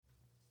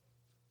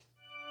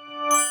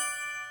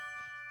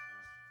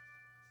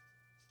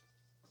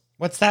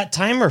What's that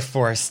timer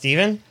for,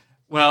 Steven?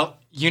 Well,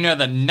 you know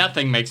that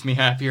nothing makes me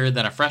happier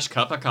than a fresh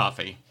cup of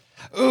coffee.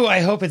 Ooh, I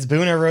hope it's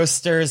Boona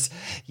Roaster's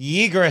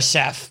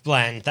Chef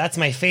blend. That's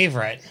my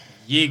favorite.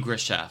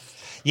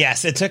 Chef.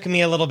 Yes, it took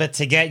me a little bit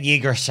to get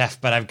Chef,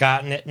 but I've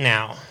gotten it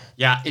now.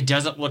 Yeah, it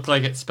doesn't look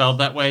like it's spelled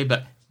that way,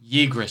 but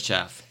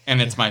Chef,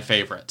 and it's my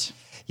favorite.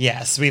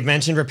 Yes, we've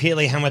mentioned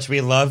repeatedly how much we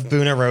love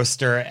Boona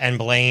Roaster and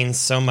Blaine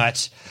so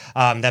much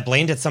that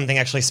Blaine did something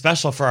actually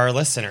special for our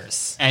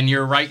listeners. And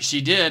you're right,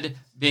 she did,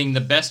 being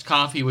the best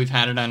coffee we've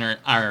had in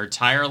our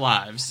entire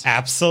lives.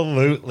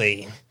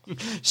 Absolutely.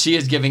 She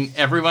is giving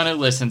everyone who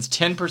listens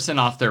 10%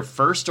 off their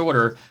first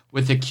order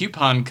with the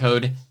coupon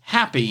code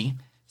HAPPY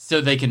so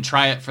they can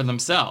try it for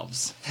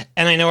themselves.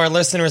 And I know our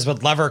listeners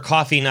would love her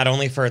coffee not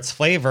only for its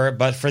flavor,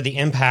 but for the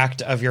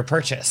impact of your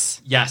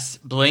purchase. Yes,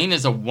 Blaine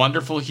is a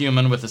wonderful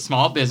human with a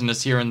small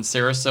business here in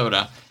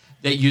Sarasota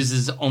that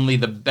uses only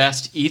the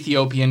best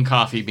Ethiopian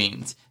coffee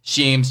beans.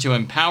 She aims to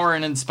empower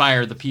and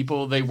inspire the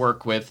people they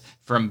work with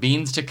from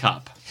beans to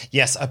cup.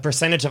 Yes, a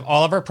percentage of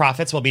all of our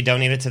profits will be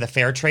donated to the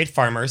Fair Trade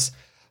Farmers,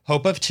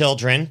 Hope of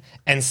Children,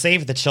 and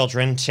Save the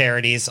Children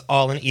charities,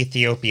 all in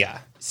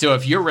Ethiopia. So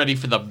if you're ready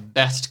for the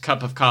best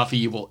cup of coffee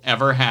you will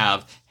ever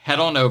have, head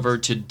on over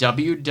to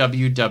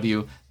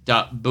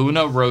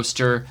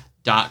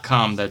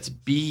www.boonaroaster.com. That's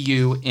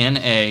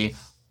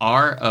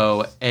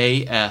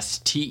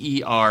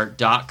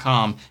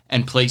BUNAROASTER.com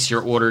and place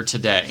your order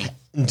today.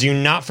 Do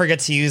not forget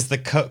to use the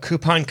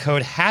coupon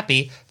code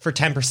HAPPY for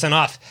 10%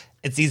 off.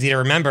 It's easy to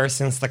remember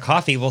since the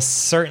coffee will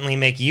certainly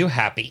make you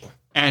happy.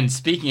 And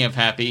speaking of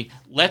happy,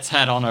 let's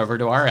head on over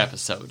to our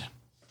episode.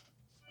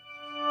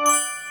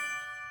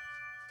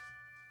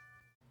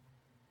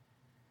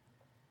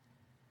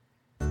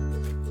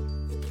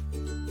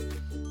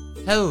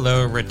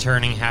 Hello,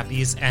 returning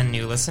happies and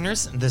new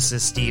listeners. This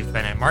is Steve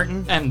Bennett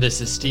Martin. And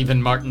this is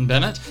Stephen Martin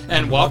Bennett.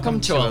 And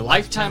welcome to a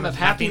lifetime of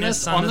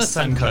happiness on the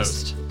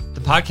Suncoast.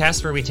 The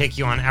podcast where we take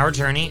you on our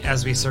journey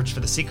as we search for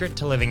the secret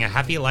to living a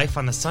happy life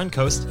on the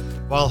Suncoast,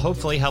 while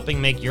hopefully helping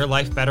make your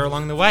life better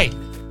along the way.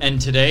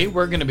 And today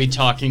we're going to be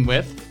talking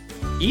with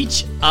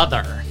each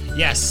other.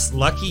 Yes,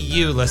 lucky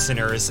you,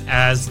 listeners.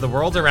 As the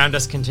world around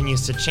us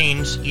continues to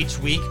change each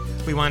week,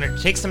 we want to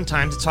take some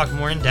time to talk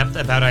more in depth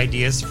about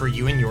ideas for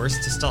you and yours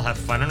to still have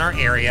fun in our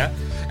area,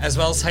 as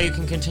well as how you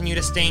can continue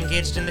to stay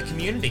engaged in the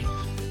community.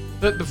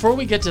 But before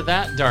we get to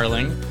that,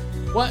 darling,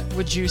 what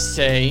would you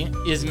say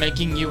is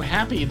making you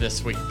happy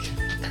this week?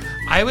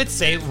 I would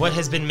say what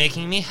has been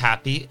making me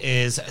happy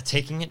is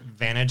taking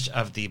advantage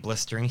of the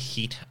blistering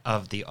heat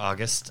of the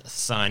August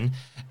sun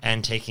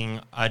and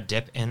taking a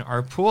dip in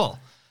our pool.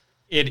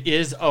 It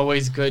is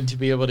always good to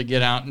be able to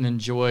get out and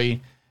enjoy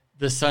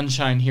the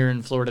sunshine here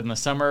in Florida in the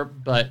summer,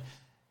 but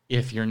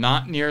if you're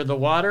not near the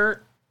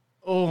water,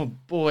 oh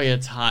boy,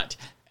 it's hot.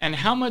 And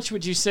how much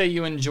would you say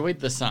you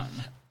enjoyed the sun?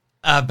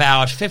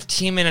 About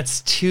 15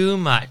 minutes too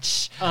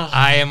much.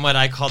 I am what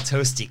I call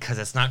toasty because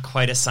it's not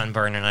quite a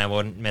sunburn, and I will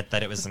admit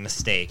that it was a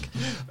mistake.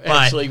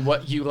 Actually,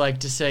 what you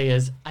like to say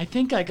is, I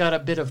think I got a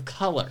bit of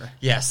color.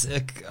 Yes,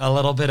 a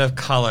little bit of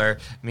color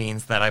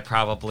means that I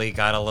probably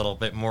got a little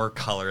bit more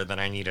color than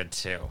I needed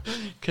to.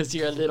 Because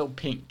you're a little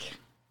pink.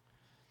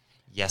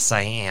 Yes,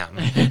 I am.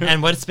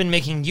 And what's been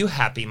making you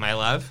happy, my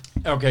love?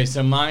 Okay,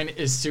 so mine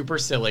is super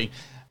silly.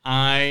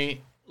 I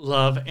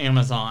love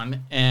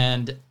Amazon,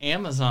 and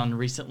Amazon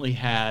recently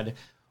had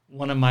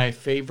one of my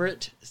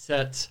favorite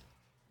sets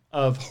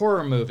of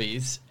horror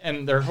movies,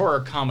 and they're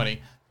horror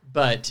comedy,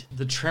 but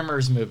the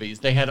Tremors movies.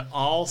 They had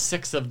all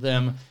 6 of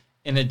them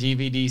in a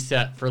DVD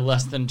set for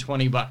less than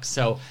 $20,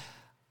 so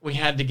we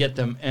had to get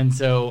them, and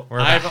so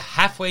we're about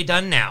halfway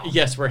done now.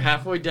 Yes, we're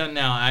halfway done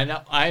now.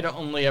 I'd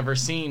only ever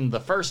seen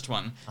the first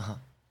one,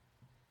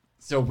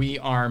 so we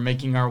are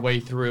making our way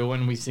through,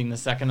 and we've seen the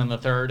second and the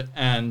third,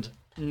 and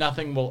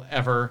nothing will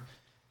ever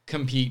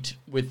compete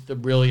with the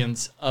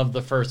brilliance of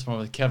the first one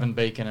with Kevin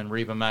Bacon and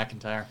Reba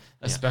McEntire,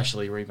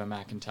 especially Reba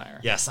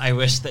McEntire. Yes, I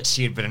wish that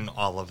she had been in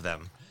all of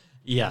them.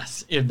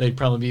 Yes, they'd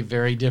probably be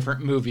very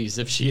different movies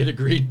if she had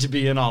agreed to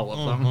be in all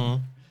of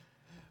them.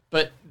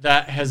 But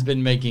that has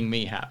been making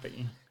me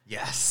happy.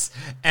 Yes,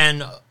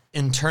 and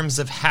in terms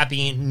of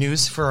happy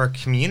news for our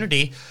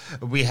community,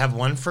 we have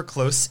one for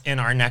close in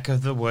our neck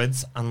of the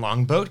woods on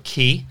Longboat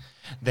Key.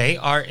 They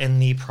are in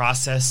the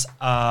process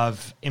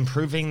of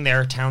improving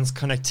their town's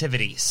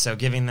connectivity, so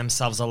giving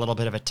themselves a little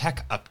bit of a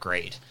tech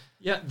upgrade.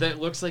 Yeah,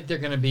 that looks like they're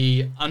going to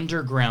be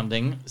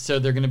undergrounding, so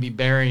they're going to be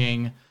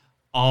burying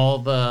all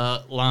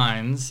the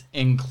lines,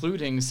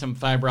 including some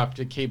fiber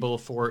optic cable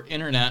for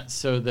internet,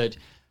 so that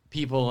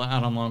people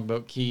out on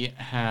Longboat Key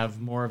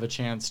have more of a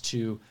chance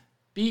to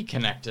be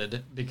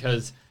connected,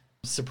 because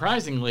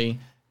surprisingly,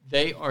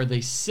 they are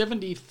the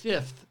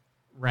 75th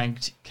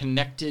ranked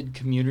connected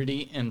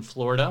community in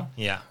Florida.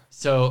 Yeah.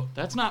 So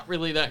that's not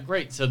really that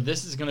great. So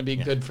this is going to be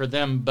good for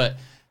them, but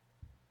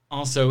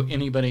also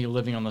anybody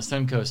living on the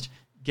Suncoast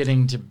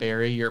getting to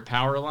bury your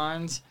power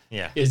lines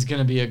is going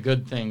to be a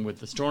good thing with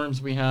the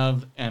storms we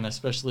have, and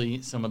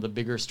especially some of the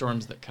bigger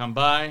storms that come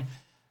by.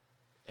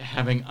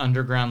 having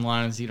underground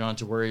lines, you don't have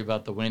to worry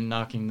about the wind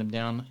knocking them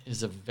down,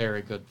 is a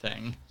very good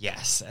thing.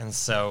 Yes, and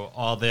so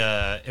all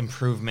the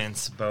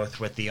improvements, both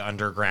with the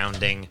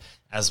undergrounding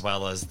as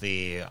well as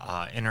the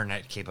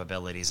internet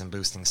capabilities and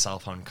boosting cell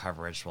phone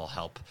coverage, will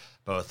help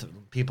both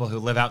people who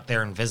live out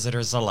there and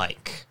visitors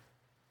alike.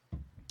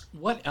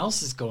 What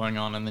else is going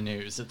on in the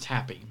news? It's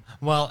happy.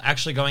 Well,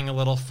 actually going a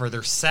little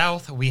further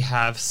south, we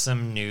have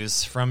some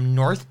news from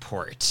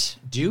Northport.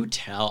 Do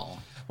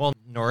tell. Well,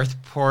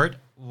 Northport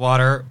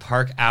water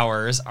park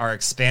hours are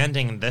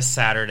expanding this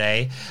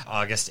Saturday,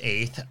 August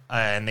 8th,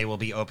 and they will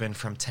be open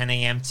from 10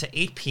 a.m. to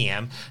 8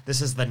 p.m.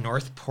 This is the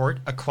Northport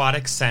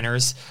Aquatic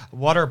Center's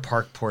water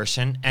park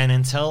portion, and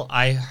until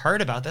I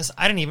heard about this,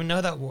 I didn't even know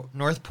that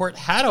Northport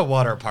had a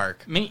water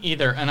park. Me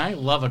either, and I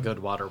love a good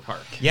water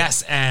park.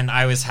 Yes, and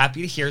I was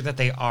happy to hear that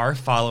they are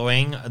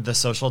following the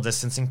social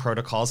distancing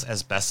protocols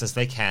as best as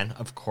they can.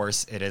 Of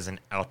course, it is an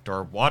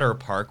outdoor water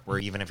park where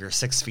even if you're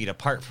 6 feet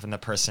apart from the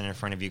person in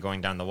front of you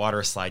going down the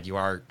water slide, you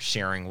are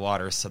sharing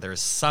water, so there's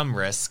some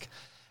risk.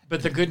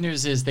 But the good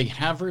news is they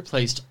have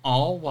replaced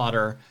all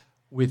water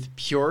with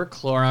pure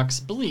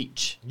Clorox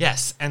bleach.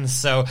 Yes, and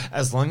so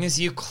as long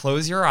as you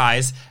close your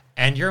eyes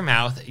and your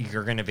mouth,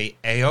 you're going to be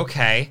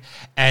A-okay.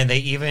 And they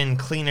even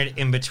clean it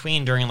in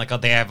between during,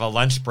 they have a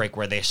lunch break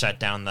where they shut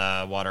down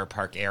the water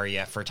park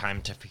area for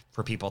time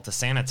for people to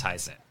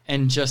sanitize it.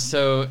 And just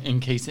so, in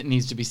case it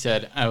needs to be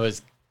said, I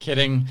was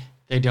kidding.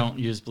 They don't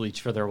use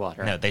bleach for their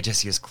water. No, they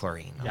just use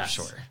chlorine, I'm Yes.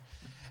 sure.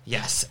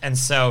 Yes, and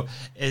so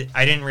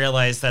I didn't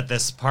realize that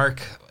this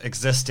park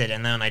existed,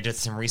 and then I did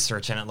some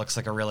research, and it looks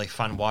like a really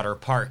fun water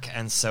park.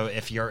 And so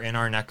if you're in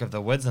our neck of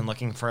the woods and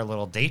looking for a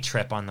little day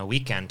trip on the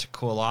weekend to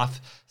cool off,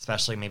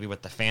 especially maybe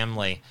with the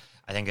family,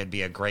 I think it'd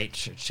be a great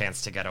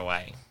chance to get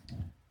away.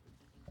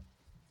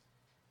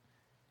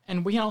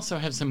 And we also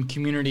have some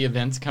community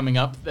events coming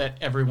up that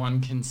everyone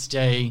can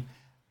stay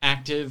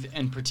active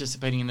and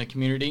participating in the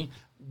community,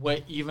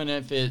 even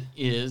if it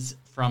is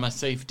from a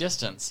safe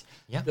distance.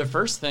 Yeah. The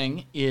first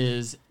thing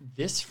is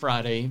this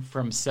Friday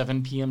from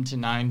 7 p.m. to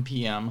 9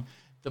 p.m.,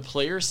 the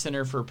Players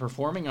Center for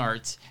Performing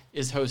Arts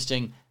is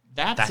hosting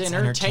That's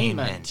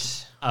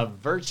Entertainment, a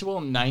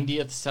virtual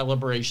 90th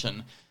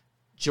celebration.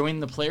 Join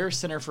the Players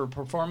Center for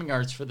Performing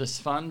Arts for this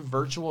fun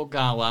virtual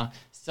gala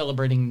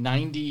celebrating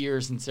 90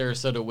 years in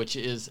Sarasota, which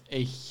is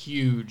a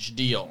huge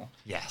deal.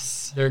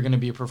 Yes. There are going to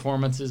be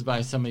performances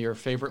by some of your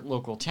favorite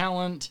local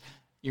talent.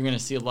 You're going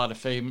to see a lot of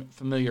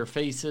familiar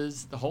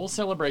faces. The whole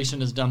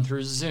celebration is done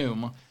through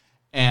Zoom.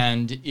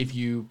 And if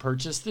you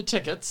purchase the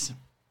tickets,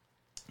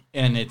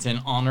 and it's in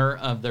honor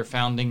of their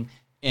founding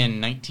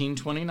in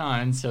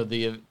 1929, so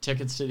the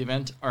tickets to the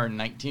event are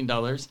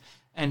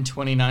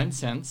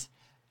 $19.29,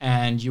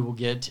 and you will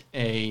get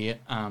a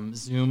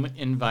Zoom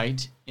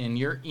invite in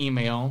your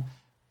email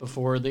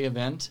before the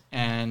event,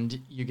 and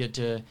you get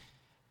to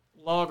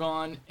log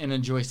on and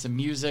enjoy some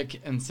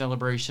music and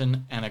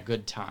celebration and a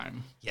good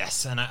time.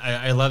 Yes, and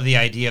I love the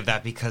idea of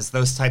that because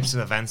those types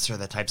of events are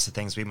the types of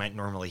things we might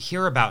normally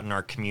hear about in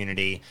our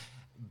community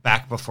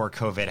back before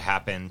COVID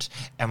happened,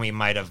 and we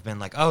might have been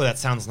like, oh, that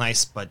sounds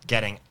nice, but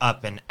getting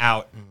up and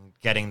out and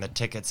getting the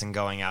tickets and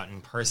going out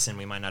in person,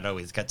 we might not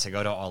always get to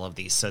go to all of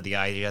these. So the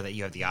idea that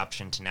you have the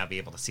option to now be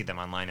able to see them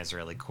online is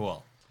really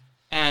cool.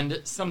 And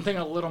something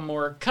a little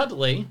more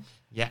cuddly.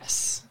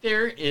 Yes.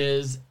 There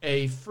is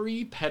a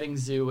free petting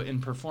zoo in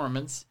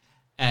performance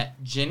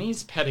at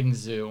Jenny's Petting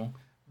Zoo,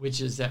 which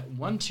is at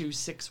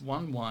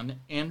 12611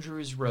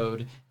 Andrews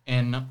Road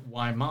in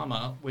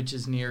Waimama, which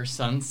is near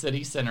Sun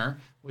City Center,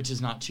 which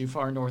is not too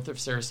far north of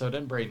Sarasota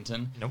and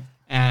Bradenton. Nope.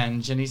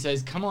 And Jenny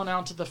says, come on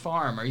out to the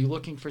farm. Are you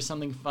looking for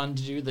something fun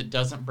to do that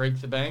doesn't break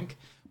the bank?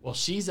 Well,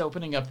 she's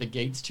opening up the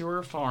gates to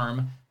her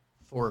farm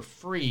for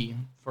free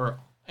for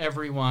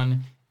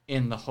everyone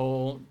in the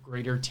whole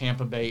greater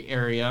Tampa Bay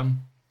area.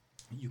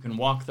 You can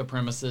walk the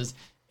premises,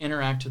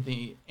 interact with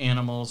the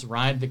animals,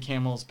 ride the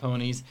camels,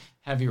 ponies,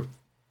 have your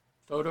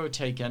photo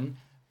taken,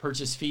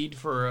 purchase feed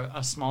for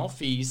a small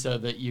fee so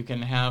that you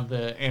can have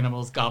the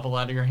animals gobble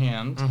out of your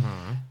hand.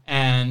 Mm-hmm.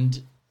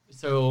 And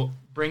so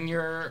bring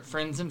your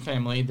friends and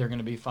family. They're going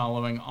to be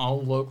following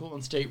all local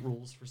and state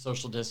rules for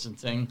social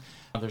distancing.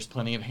 There's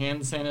plenty of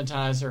hand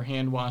sanitizer,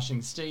 hand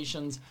washing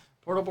stations,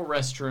 portable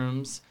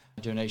restrooms.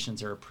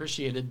 Donations are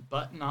appreciated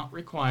but not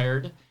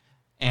required.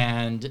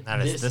 And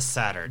that is this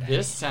Saturday.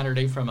 This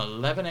Saturday from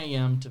 11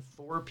 a.m. to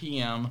 4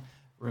 p.m.,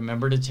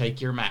 remember to take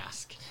your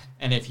mask.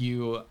 And if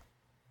you...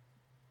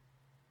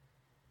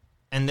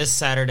 And this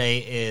Saturday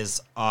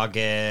is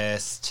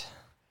August...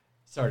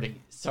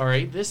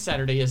 Sorry, this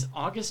Saturday is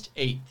August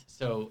 8th.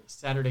 So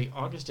Saturday,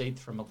 August 8th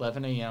from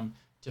 11 a.m.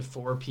 to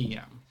 4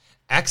 p.m.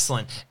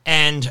 Excellent.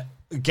 And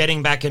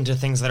getting back into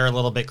things that are a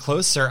little bit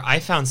closer, I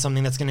found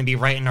something that's going to be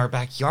right in our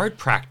backyard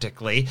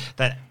practically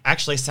that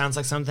actually sounds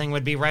like something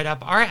would be right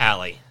up our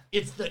alley.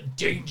 It's the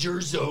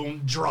Danger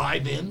Zone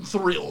Drive-In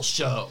Thrill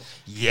Show.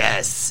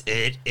 Yes,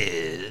 it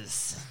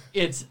is.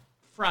 It's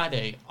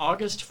Friday,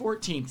 August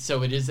 14th,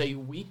 so it is a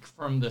week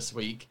from this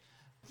week,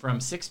 from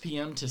 6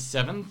 p.m. to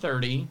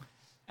 7:30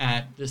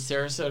 at the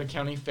Sarasota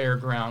County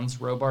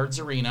Fairgrounds, Robards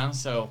Arena.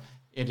 So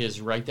It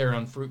is right there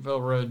on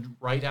Fruitville Road,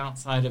 right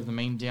outside of the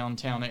main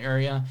downtown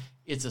area.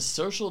 It's a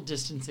social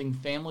distancing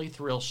family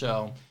thrill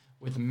show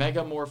with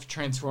megamorph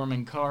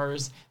transforming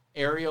cars,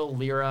 aerial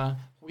lyra,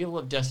 wheel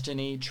of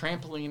destiny,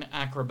 trampoline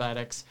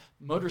acrobatics,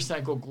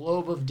 motorcycle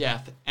globe of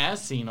death,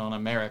 as seen on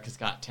America's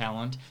Got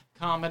Talent,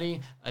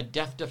 comedy, a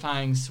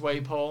death-defying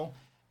sway pole,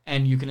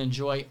 and you can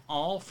enjoy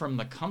all from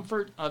the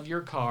comfort of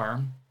your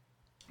car.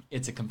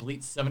 It's a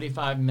complete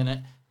 75-minute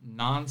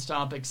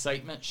non-stop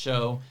excitement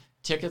show.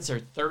 Tickets are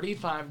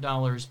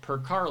 $35 per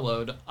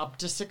carload, up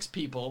to 6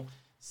 people,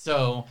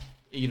 so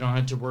you don't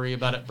have to worry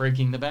about it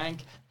breaking the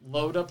bank.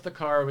 Load up the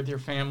car with your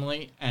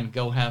family and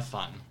go have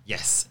fun.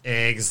 Yes,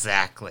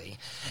 exactly.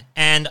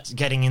 And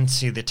getting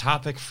into the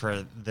topic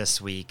for this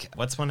week,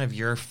 what's one of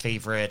your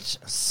favorite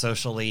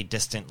socially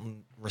distant,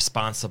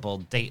 responsible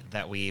date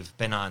that we've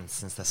been on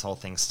since this whole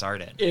thing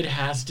started? It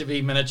has to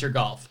be miniature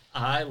golf.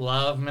 I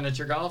love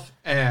miniature golf,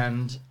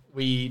 and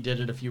we did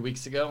it a few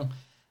weeks ago.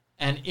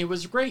 And it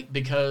was great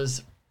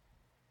because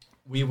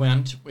we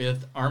went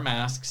with our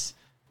masks.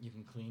 You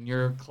can clean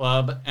your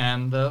club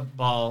and the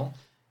ball.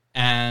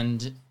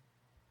 And,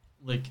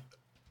 like,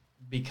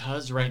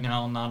 because right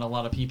now not a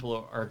lot of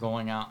people are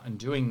going out and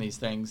doing these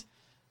things,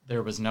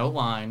 there was no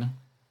line.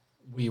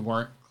 We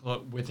weren't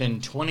within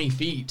 20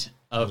 feet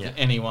of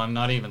anyone,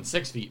 not even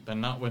 6 feet, but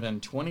not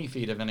within 20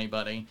 feet of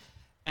anybody.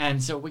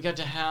 And so we got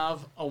to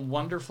have a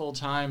wonderful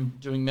time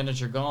doing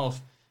miniature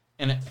golf,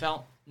 and it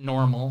felt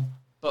normal,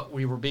 but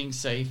we were being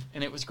safe,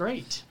 and it was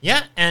great.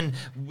 Yeah, and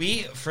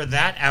we, for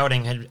that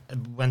outing, had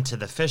went to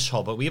the Fish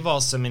Hole, but we've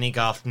also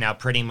mini-golfed now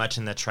pretty much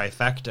in the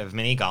trifecta of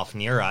mini-golf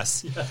near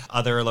us. Yeah.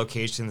 Other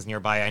locations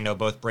nearby, I know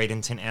both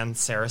Bradenton and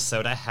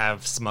Sarasota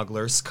have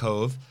Smuggler's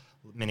Cove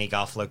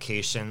mini-golf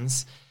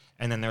locations.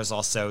 And then there's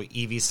also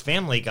Evie's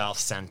Family Golf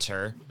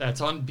Center.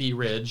 That's on Bee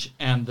Ridge,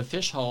 and the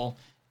Fish Hole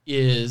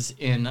is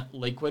in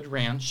Lakewood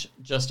Ranch,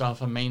 just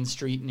off of Main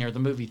Street near the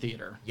movie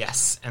theater.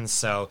 Yes, and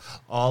so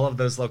all of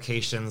those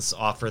locations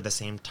offer the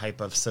same type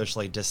of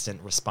socially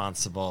distant,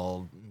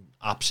 responsible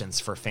options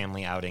for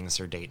family outings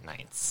or date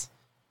nights.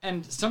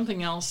 And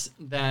something else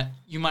that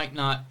you might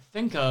not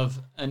think of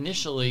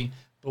initially,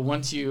 but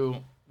once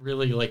you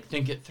really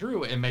think it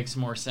through, it makes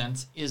more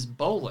sense, is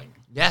bowling.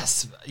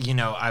 Yes,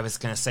 I was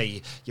going to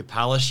say you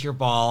polish your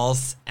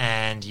balls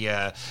and you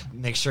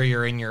make sure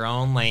you're in your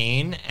own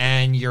lane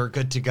and you're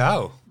good to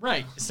go.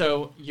 Right.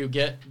 So you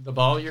get the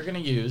ball you're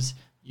going to use,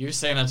 you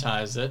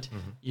sanitize it,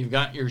 you've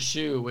got your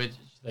shoe, which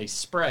they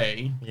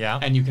spray,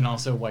 and you can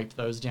also wipe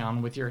those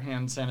down with your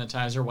hand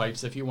sanitizer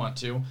wipes if you want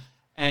to,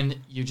 and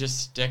you just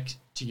stick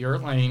to your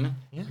lane.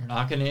 Yeah. You're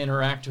not going to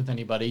interact with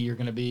anybody. You're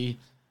going to be,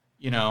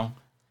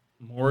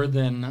 more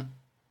than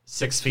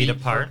 6 feet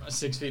apart.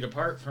 6 feet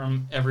apart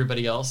from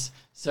everybody else.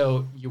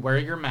 So you wear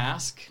your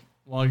mask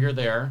while you're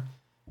there.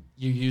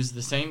 You use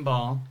the same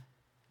ball.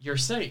 You're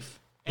safe.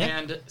 Yep.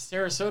 And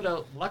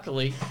Sarasota,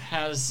 luckily,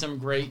 has some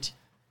great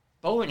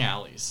bowling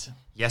alleys.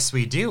 Yes,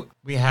 we do.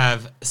 We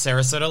have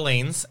Sarasota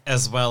lanes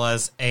as well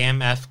as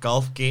AMF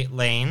Gulf Gate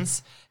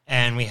lanes.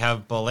 And we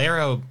have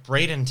Bolero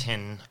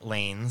Bradenton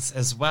lanes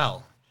as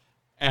well.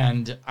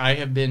 And I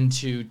have been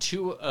to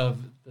 2 of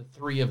the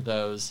 3 of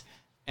those,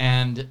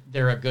 and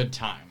they're a good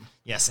time.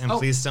 Yes, and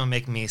please don't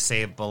make me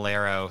say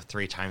Bolero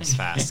 3 times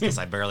fast, because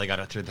I barely got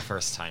it through the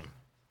first time.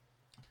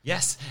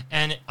 Yes,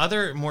 and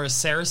other more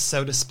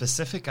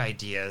Sarasota-specific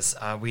ideas,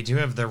 we do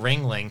have the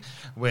Ringling,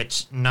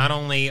 which not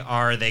only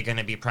are they going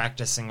to be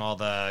practicing all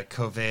the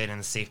COVID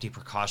and safety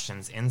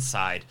precautions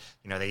inside,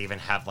 they even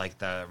have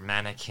the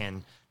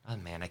mannequin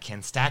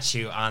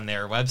statue on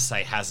their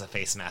website has a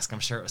face mask.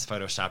 I'm sure it was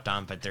photoshopped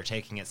on, but they're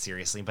taking it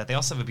seriously. But they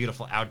also have a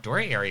beautiful outdoor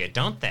area,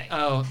 don't they?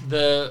 Oh,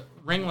 the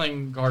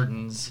Ringling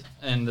Gardens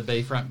and the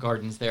Bayfront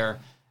Gardens there,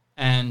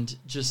 and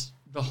just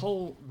the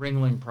whole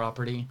Ringling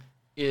property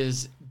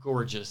is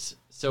gorgeous.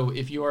 So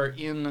if you are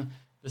in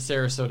the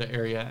Sarasota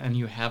area and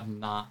you have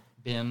not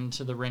been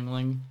to the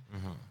Ringling,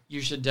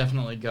 you should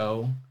definitely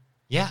go.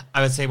 Yeah,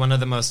 I would say one of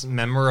the most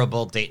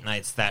memorable date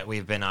nights that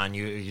we've been on.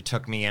 You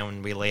took me in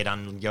when we laid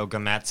on yoga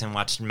mats and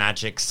watched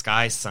magic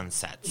sky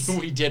sunsets.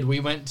 We did. We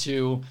went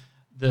to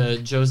the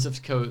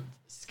Joseph Coate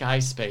Sky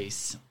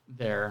Space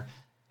there,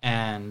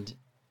 and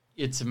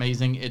it's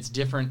amazing. It's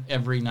different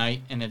every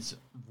night, and it's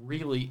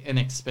really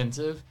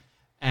inexpensive.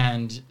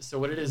 And so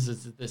what it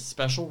is this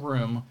special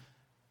room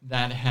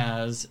that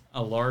has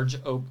a large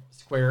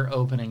square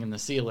opening in the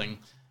ceiling,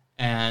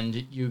 and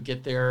you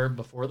get there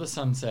before the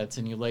sun sets,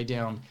 and you lay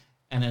down.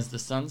 And as the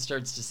sun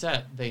starts to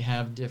set, they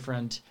have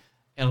different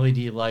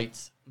LED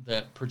lights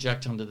that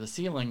project onto the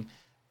ceiling.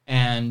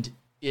 And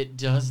it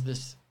does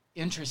this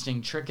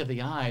interesting trick of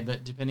the eye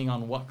that depending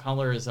on what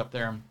color is up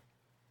there,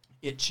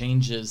 it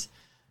changes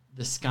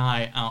the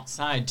sky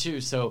outside too.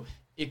 So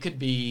it could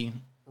be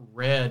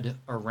red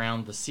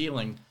around the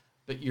ceiling,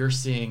 but you're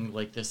seeing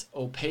this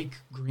opaque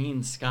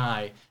green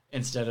sky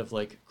instead of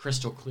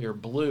crystal clear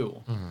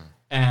blue.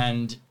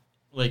 And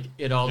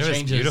it all changes.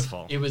 It was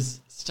beautiful. It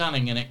was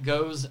stunning, and it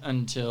goes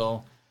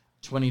until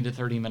 20 to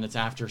 30 minutes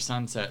after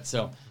sunset.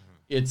 So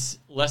it's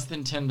less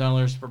than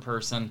 $10 per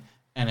person,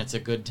 and it's a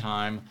good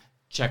time.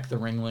 check the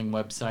Ringling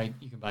website.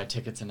 You can buy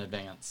tickets in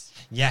advance.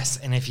 Yes,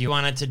 and if you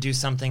wanted to do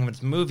something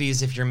with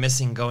movies, if you're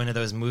missing going to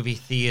those movie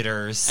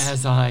theaters.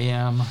 As I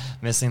am.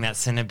 Missing that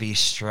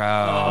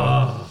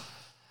Cinebistro.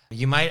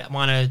 You might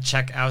want to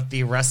check out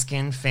the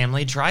Ruskin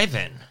Family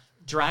Drive-In.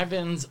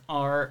 Drive-ins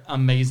are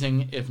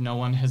amazing. If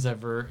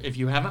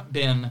you haven't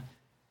been,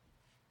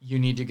 you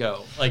need to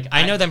go. Like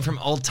I know them from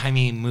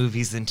old-timey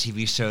movies and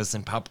TV shows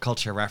and pop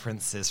culture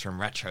references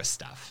from retro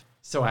stuff.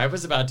 So I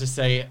was about to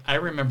say, I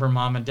remember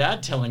Mom and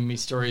Dad telling me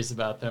stories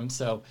about them,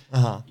 so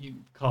you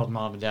called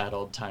Mom and Dad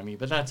old-timey,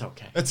 but that's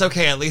okay. It's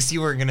okay. At least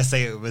you were going to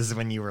say it was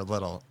when you were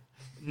little.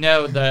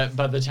 No,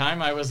 by the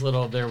time I was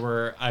little, there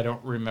were, I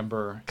don't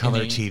remember.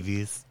 Color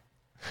TVs.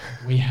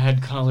 We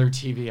had color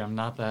TV. I'm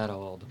not that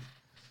old.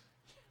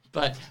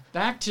 But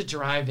back to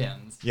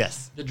drive-ins.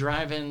 Yes. The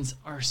drive-ins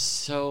are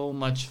so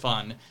much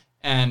fun.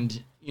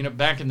 And,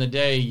 back in the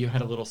day, you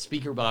had a little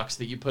speaker box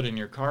that you put in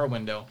your car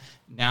window.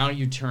 Now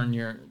you tune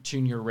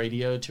your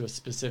radio to a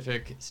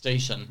specific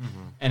station,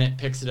 and it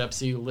picks it up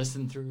so you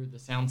listen through the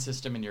sound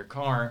system in your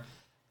car,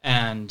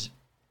 and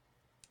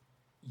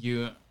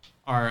you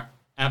are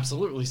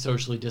absolutely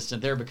socially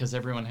distant there because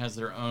everyone has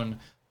their own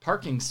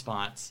parking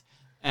spots,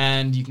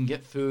 and you can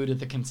get food at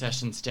the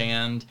concession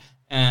stand.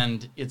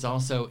 And it's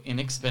also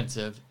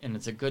inexpensive, and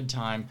it's a good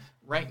time.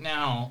 Right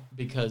now,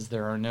 because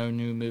there are no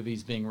new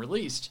movies being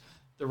released,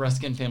 the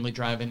Ruskin Family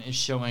Drive-In is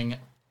showing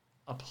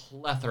a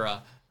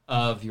plethora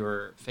of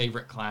your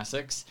favorite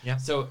classics. Yeah.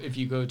 So if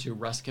you go to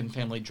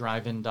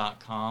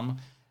ruskinfamilydrivein.com,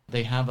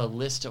 they have a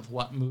list of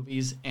what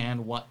movies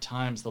and what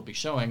times they'll be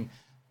showing.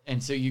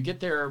 And so you get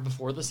there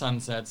before the sun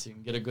sets, so you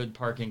can get a good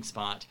parking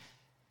spot.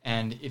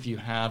 And if you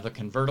have a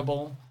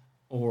convertible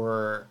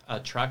or a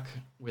truck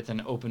with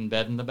an open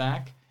bed in the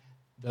back,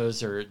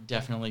 those are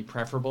definitely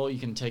preferable. You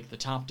can take the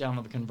top down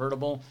of the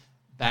convertible,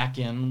 back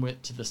in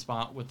to the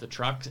spot with the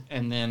truck,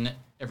 and then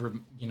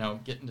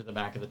get into the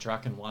back of the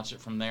truck and watch it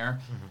from there.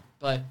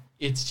 But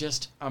it's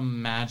just a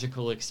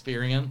magical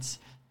experience.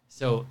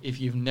 So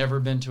if you've never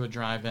been to a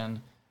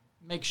drive-in,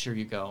 make sure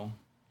you go.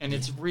 And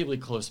it's really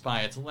close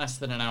by. It's less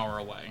than an hour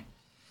away.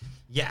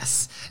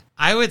 Yes.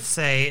 I would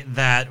say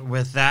that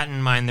with that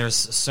in mind, there's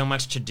so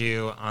much to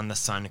do on the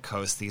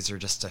Suncoast. These are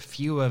just a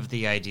few of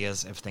the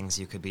ideas of things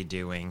you could be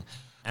doing.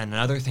 And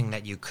another thing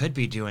that you could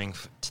be doing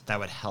that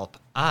would help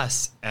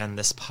us and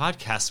this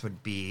podcast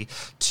would be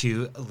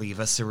to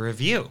leave us a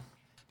review,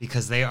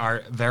 because they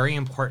are very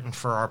important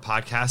for our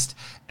podcast.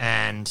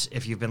 And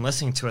if you've been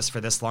listening to us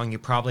for this long, you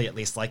probably at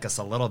least like us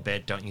a little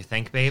bit, don't you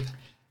think, babe?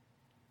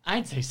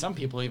 I'd say some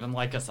people even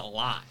like us a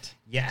lot.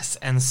 Yes,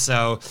 and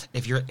so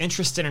if you're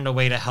interested in a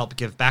way to help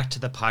give back to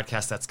the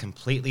podcast that's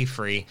completely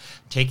free,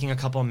 taking a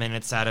couple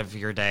minutes out of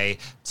your day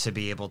to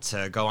be able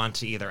to go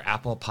onto either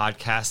Apple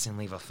Podcasts and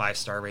leave a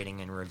 5-star rating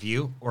and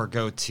review, or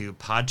go to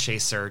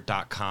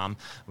podchaser.com,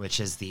 which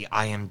is the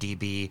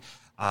IMDb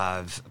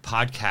of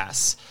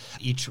podcasts.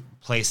 Each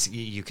place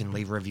you can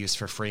leave reviews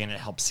for free, and it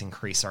helps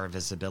increase our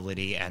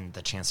visibility and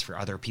the chance for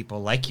other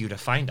people like you to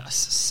find us.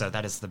 So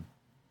that is the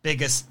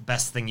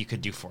best thing you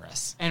could do for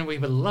us. And we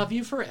would love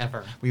you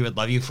forever. We would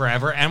love you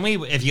forever. And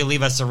if you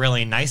leave us a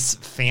really nice,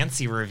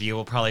 fancy review,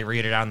 we'll probably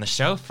read it on the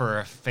show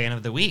for a Fan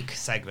of the Week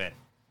segment.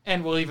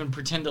 And we'll even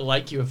pretend to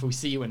like you if we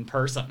see you in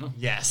person.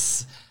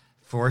 Yes,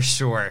 for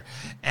sure.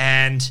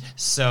 And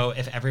so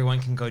if everyone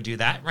can go do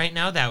that right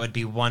now, that would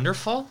be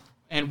wonderful.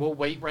 And we'll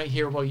wait right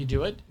here while you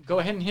do it. Go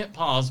ahead and hit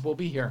pause. We'll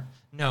be here.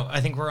 No,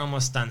 I think we're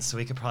almost done, so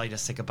we could probably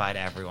just say goodbye to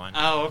everyone.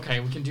 Oh, okay.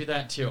 We can do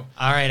that too.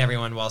 All right,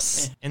 everyone. Well,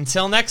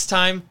 until next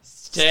time,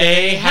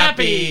 stay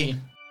happy.